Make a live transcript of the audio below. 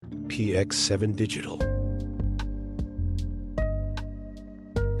IPX7 Digital.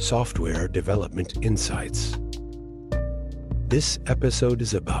 Software Development Insights. This episode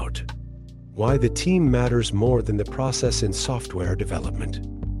is about why the team matters more than the process in software development.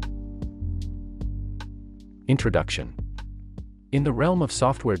 Introduction. In the realm of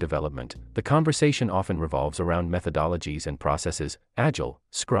software development, the conversation often revolves around methodologies and processes, Agile,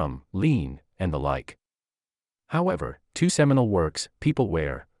 Scrum, Lean, and the like. However, two seminal works,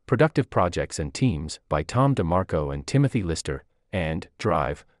 Peopleware, Productive Projects and Teams, by Tom DeMarco and Timothy Lister, and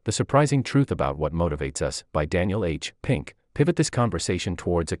Drive, The Surprising Truth About What Motivates Us, by Daniel H. Pink, pivot this conversation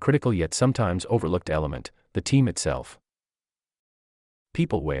towards a critical yet sometimes overlooked element, the team itself.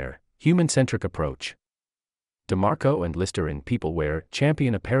 Peopleware, Human-Centric Approach. DeMarco and Lister in Peopleware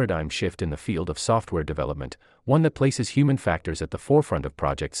champion a paradigm shift in the field of software development, one that places human factors at the forefront of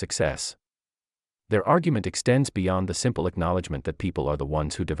project success. Their argument extends beyond the simple acknowledgement that people are the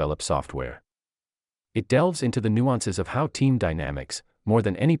ones who develop software. It delves into the nuances of how team dynamics, more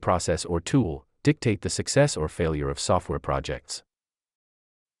than any process or tool, dictate the success or failure of software projects.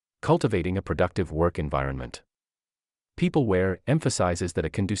 Cultivating a productive work environment. Peopleware emphasizes that a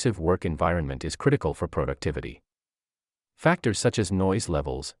conducive work environment is critical for productivity. Factors such as noise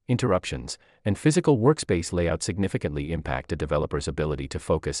levels, interruptions, and physical workspace layout significantly impact a developer's ability to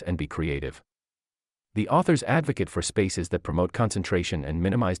focus and be creative. The authors advocate for spaces that promote concentration and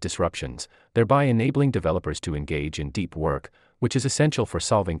minimize disruptions, thereby enabling developers to engage in deep work, which is essential for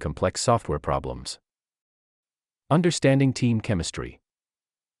solving complex software problems. Understanding team chemistry.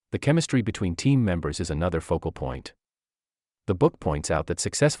 The chemistry between team members is another focal point. The book points out that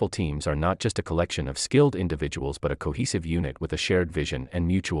successful teams are not just a collection of skilled individuals but a cohesive unit with a shared vision and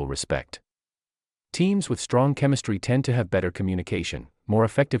mutual respect. Teams with strong chemistry tend to have better communication, more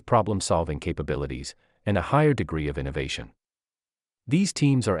effective problem-solving capabilities, and a higher degree of innovation. These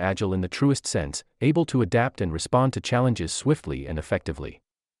teams are agile in the truest sense, able to adapt and respond to challenges swiftly and effectively.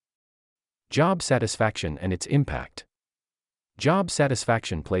 Job satisfaction and its impact. Job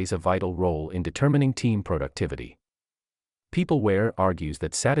satisfaction plays a vital role in determining team productivity. Peopleware argues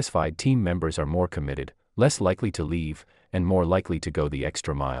that satisfied team members are more committed, less likely to leave, and more likely to go the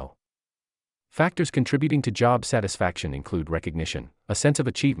extra mile. Factors contributing to job satisfaction include recognition, a sense of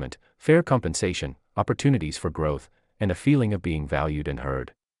achievement, fair compensation, opportunities for growth, and a feeling of being valued and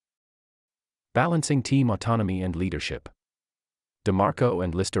heard. Balancing team autonomy and leadership. DeMarco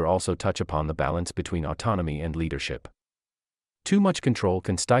and Lister also touch upon the balance between autonomy and leadership. Too much control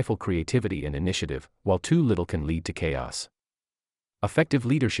can stifle creativity and initiative, while too little can lead to chaos. Effective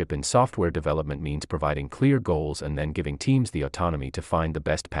leadership in software development means providing clear goals and then giving teams the autonomy to find the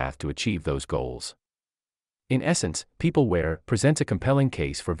best path to achieve those goals. In essence, Peopleware presents a compelling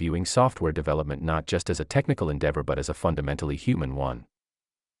case for viewing software development not just as a technical endeavor but as a fundamentally human one.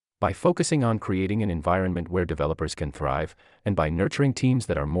 By focusing on creating an environment where developers can thrive, and by nurturing teams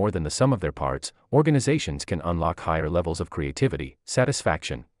that are more than the sum of their parts, organizations can unlock higher levels of creativity,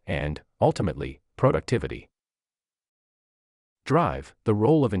 satisfaction, and, ultimately, productivity. Drive, the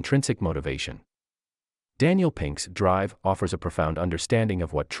role of intrinsic motivation. Daniel Pink's Drive offers a profound understanding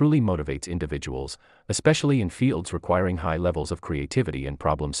of what truly motivates individuals, especially in fields requiring high levels of creativity and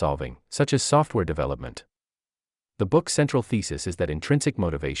problem-solving, such as software development. The book's central thesis is that intrinsic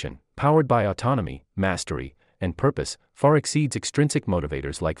motivation, powered by autonomy, mastery, and purpose, far exceeds extrinsic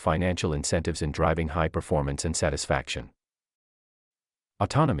motivators like financial incentives in driving high performance and satisfaction.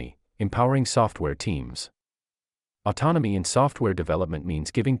 Autonomy, empowering software teams. Autonomy in software development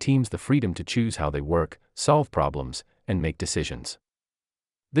means giving teams the freedom to choose how they work, solve problems, and make decisions.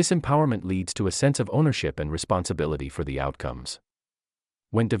 This empowerment leads to a sense of ownership and responsibility for the outcomes.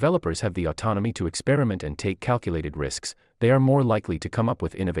 When developers have the autonomy to experiment and take calculated risks, they are more likely to come up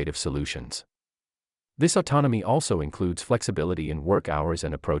with innovative solutions. This autonomy also includes flexibility in work hours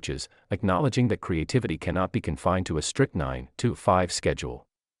and approaches, acknowledging that creativity cannot be confined to a strict 9-to-5 schedule.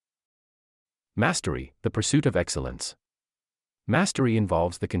 Mastery, the pursuit of excellence. Mastery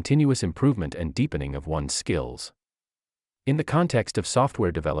involves the continuous improvement and deepening of one's skills. In the context of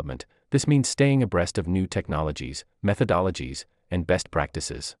software development, this means staying abreast of new technologies, methodologies, and best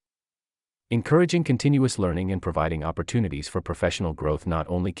practices. Encouraging continuous learning and providing opportunities for professional growth not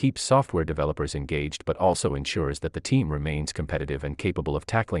only keeps software developers engaged but also ensures that the team remains competitive and capable of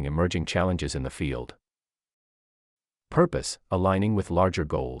tackling emerging challenges in the field. Purpose, aligning with larger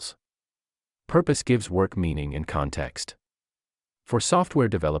goals. Purpose gives work meaning and context. For software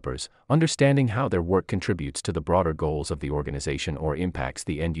developers, understanding how their work contributes to the broader goals of the organization or impacts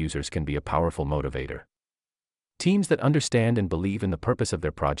the end users can be a powerful motivator. Teams that understand and believe in the purpose of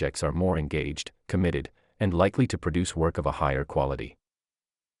their projects are more engaged, committed, and likely to produce work of a higher quality.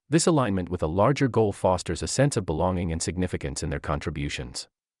 This alignment with a larger goal fosters a sense of belonging and significance in their contributions.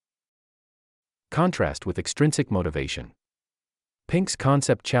 Contrast with extrinsic motivation. Pink's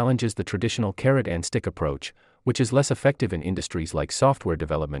concept challenges the traditional carrot and stick approach, which is less effective in industries like software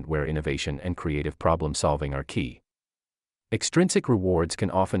development where innovation and creative problem solving are key. Extrinsic rewards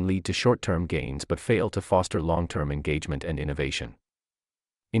can often lead to short-term gains but fail to foster long-term engagement and innovation.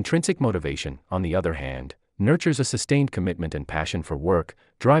 Intrinsic motivation, on the other hand, nurtures a sustained commitment and passion for work,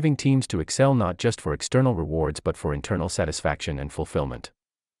 driving teams to excel not just for external rewards but for internal satisfaction and fulfillment.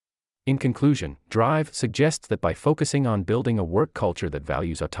 In conclusion, DRIVE suggests that by focusing on building a work culture that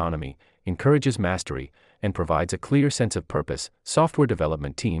values autonomy, encourages mastery, and provides a clear sense of purpose, software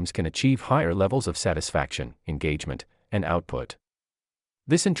development teams can achieve higher levels of satisfaction, engagement, and output.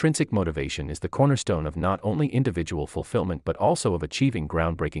 This intrinsic motivation is the cornerstone of not only individual fulfillment but also of achieving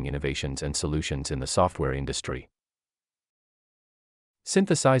groundbreaking innovations and solutions in the software industry.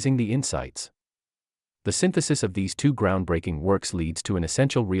 Synthesizing the insights. The synthesis of these two groundbreaking works leads to an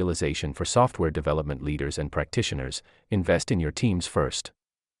essential realization for software development leaders and practitioners: invest in your teams first.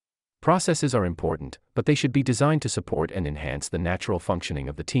 Processes are important, but they should be designed to support and enhance the natural functioning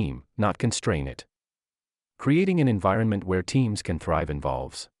of the team, not constrain it. Creating an environment where teams can thrive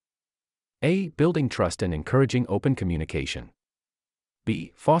involves A. Building trust and encouraging open communication.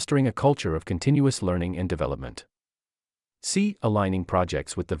 B. Fostering a culture of continuous learning and development. C. Aligning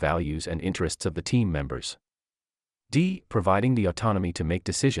projects with the values and interests of the team members. D. Providing the autonomy to make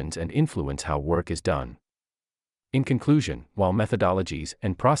decisions and influence how work is done. In conclusion, while methodologies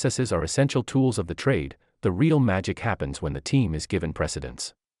and processes are essential tools of the trade, the real magic happens when the team is given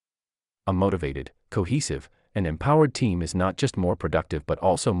precedence. A motivated, cohesive, and empowered team is not just more productive but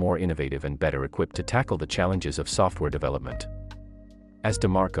also more innovative and better equipped to tackle the challenges of software development. As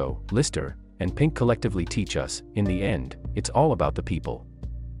DeMarco, Lister, and Pink collectively teach us, in the end, it's all about the people.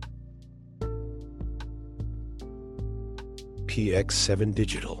 PX7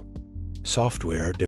 Digital. Software